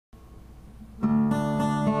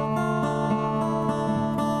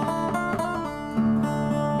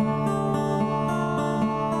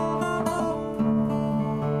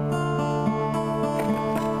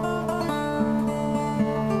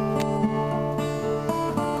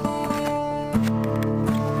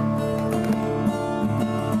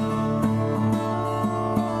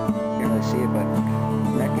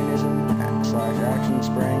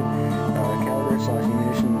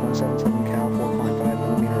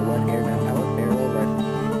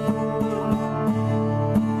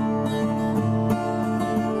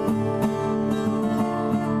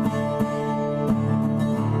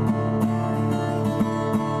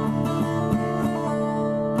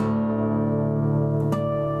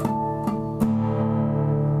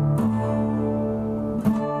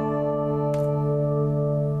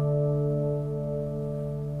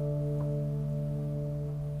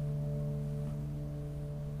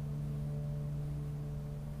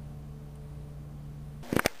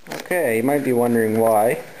Okay, you might be wondering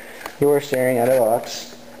why you are staring at a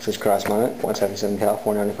box. It says cross-mounted, 177 cal,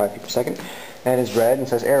 495 feet per second, and it's red and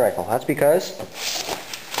says air rifle. That's because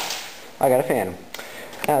I got a Phantom.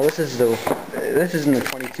 Now this isn't the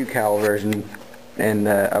 22 cal version, and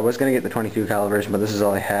I was gonna get the 22 cal version, but this is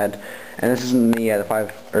all I had. And this isn't the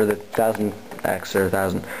 1000X or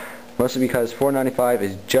 1000. Mostly because 495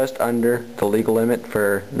 is just under the legal limit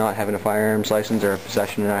for not having a firearms license or a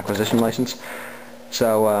possession and acquisition license.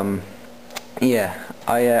 So yeah,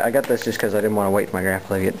 I got this just because I didn't want to wait for my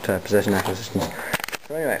grandpa to get possession and acquisitions.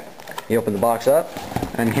 So anyway, you open the box up,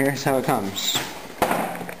 and here's how it comes.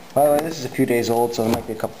 By the way, this is a few days old, so there might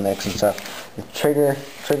be a couple nicks and stuff. The trigger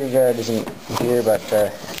guard isn't here, but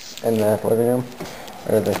it's in the living room,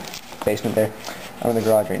 or the basement there. I'm in the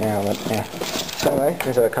garage right now, but yeah. So anyway,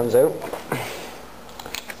 here's how it comes out.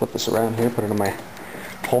 Flip this around here, put it on my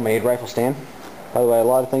homemade rifle stand. By the way, a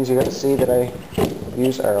lot of things you got to see that I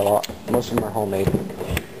use are most of them are homemade.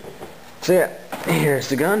 So yeah, here's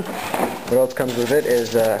the gun. What else comes with it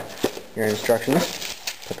is your instructions.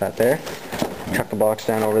 Put that there. Chuck the box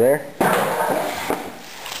down over there.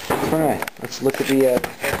 So anyway, let's look at the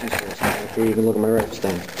instructions first. Before you can look at my rifle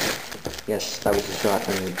stand. Yes, that was a shot,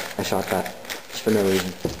 and I shot that just for no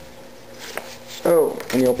reason. So,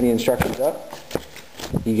 when you open the instructions up,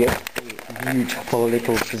 you get a beautiful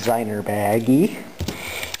little designer baggie.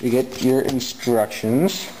 You get your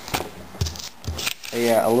instructions,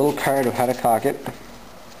 a little card of how to cock it.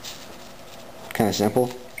 Kind of simple.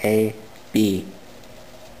 A, B.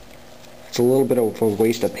 It's a little bit of a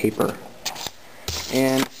waste of paper.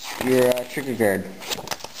 And your trigger guard.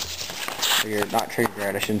 Or your, not trigger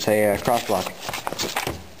guard, I shouldn't say, cross block.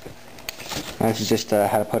 That's just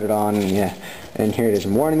how to put it on, yeah. And here it is.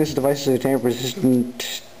 Warning, this device is a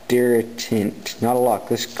tamper-resistant irritant, not a lock.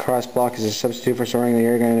 This cross block is a substitute for storing the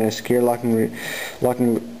airgun in a secure locking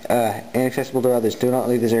inaccessible to others. Do not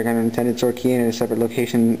leave this airgun unattended. Store key in a separate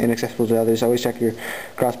location inaccessible to others. Always check your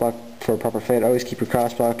cross block for a proper fit. Always keep your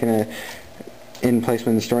cross block in place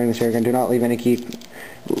when storing this airgun. Do not leave any key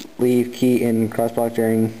in cross block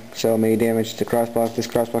during so may damage the cross block. This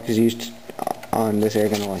cross block is used on this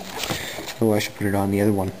airgun only. Oh, I should put it on the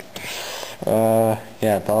other one.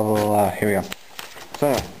 Yeah, blah blah blah. Here we go. So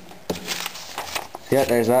anyway, yeah,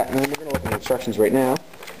 there's that. And then we're gonna look at the instructions right now.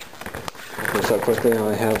 Look this up quickly. I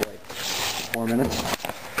only have like 4 minutes.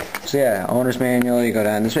 So yeah, owner's manual. You go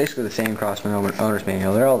down. It's basically the same Crosman owner's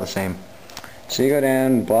manual. They're all the same. So you go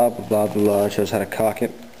down. Blah blah blah blah blah. It shows how to cock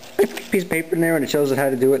it. I put a piece of paper in there and it shows it how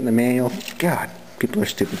to do it in the manual. God, people are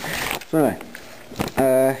stupid. So anyway,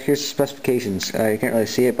 here's the specifications. You can't really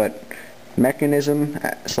see it, but mechanism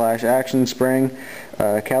 / action spring,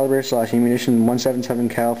 caliber / ammunition 177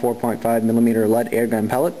 cal 4.5 millimeter lead airgun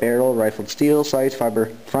pellet, barrel rifled steel, sights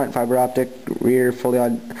front fiber optic, rear fully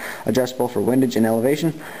adjustable for windage and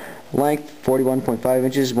elevation, length 41.5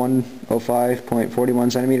 inches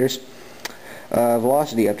 105.41 centimeters,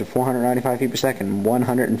 velocity up to 495 feet per second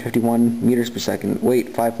 151 meters per second,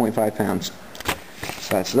 weight 5.5 pounds.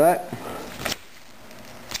 So that's that.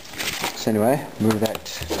 So anyway, move that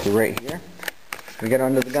to right here. We get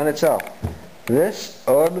onto the gun itself. This,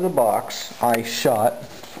 out of the box, I shot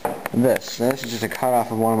this. This is just a cut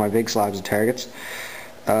off of one of my big slabs of targets.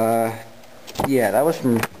 Yeah, that was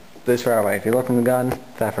from this far away. If you look from the gun,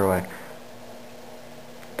 that far away.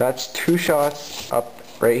 That's 2 shots up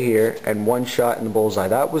right here and 1 shot in the bullseye.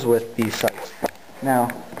 That was with these sights. Now,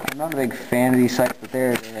 I'm not a big fan of these sights, but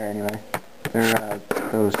they're there anyway. They're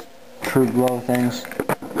those true glow things.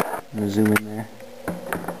 I'm going to zoom in there.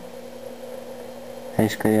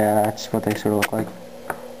 Basically, yeah, that's what they sort of look like.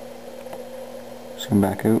 Zoom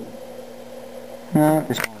back out. No,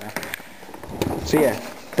 just one there. So yeah,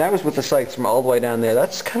 that was with the sights from all the way down there.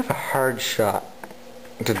 That's kind of a hard shot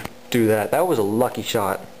to do that. That was a lucky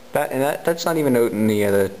shot. That's not even out in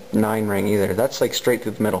the 9 ring either. That's like straight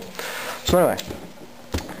through the middle. So anyway,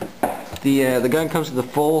 the gun comes with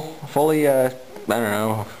the fully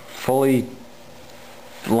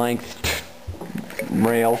length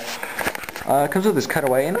rail. It comes with this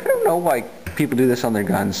cutaway, and I don't know why people do this on their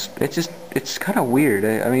guns. It's kind of weird.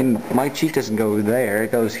 I mean, my cheek doesn't go there;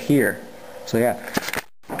 it goes here. So yeah,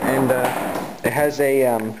 and it has a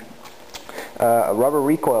rubber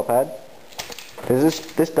recoil pad.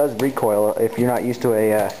 This does recoil if you're not used to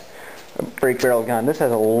a break barrel gun. This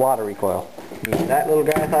has a lot of recoil. I mean, that little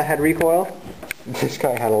guy I thought had recoil. This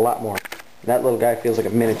guy had a lot more. That little guy feels like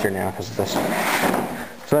a miniature now because of this.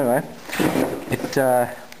 So anyway,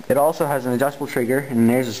 it also has an adjustable trigger, and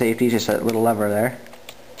there's a safety, just a little lever there.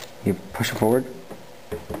 You push it forward.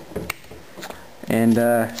 And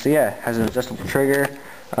so yeah, it has an adjustable trigger.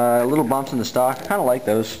 Little bumps in the stock. I kind of like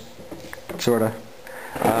those. sorta.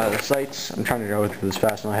 The sights, I'm trying to go through this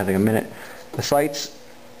fast, I only have like a minute. The sights,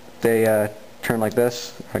 they turn like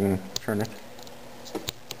this, if I can turn it.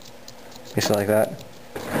 Basically like that.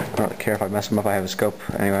 I don't really care if I mess them up, I have a scope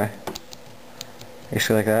anyway.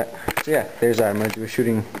 Basically like that. So yeah, there's that. I'm going to do a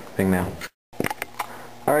shooting thing now.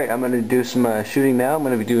 Alright, I'm going to do some shooting now. I'm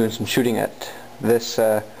going to be doing some shooting at this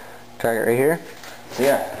target right here. So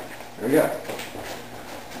yeah, here we go.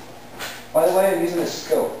 By the way, I'm using a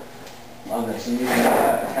scope on this. I'm using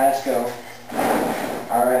a Tasco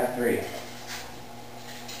RF3.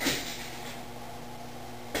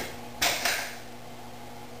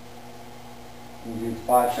 You do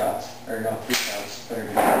 5 shots, or no, 3 shots, better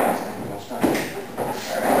than 5 shots most time.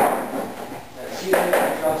 Alright. See if my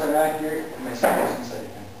shots are accurate, my sights inside again.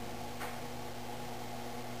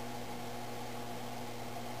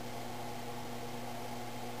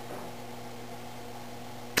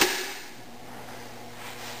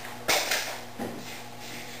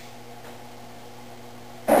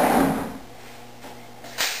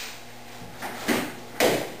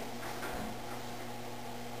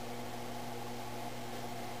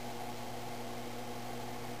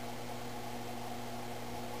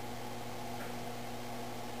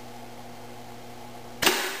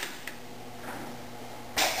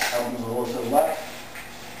 That one's a little to the left.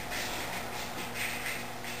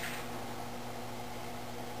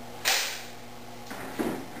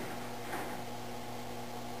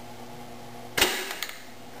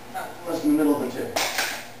 That was in the middle of the 2.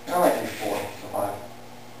 I like 4 or 5.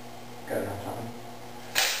 Got enough time.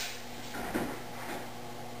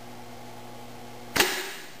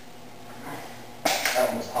 That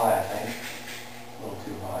one was high, I think. A little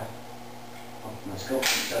too high. Off my scope,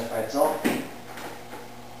 set by itself.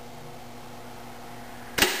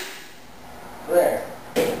 There.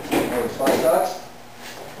 There's 5 shots.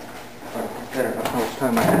 I don't know how much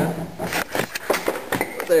time I have.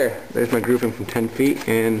 There's my grouping from 10 feet,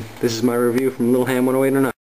 and this is my review from Little Ham 10809.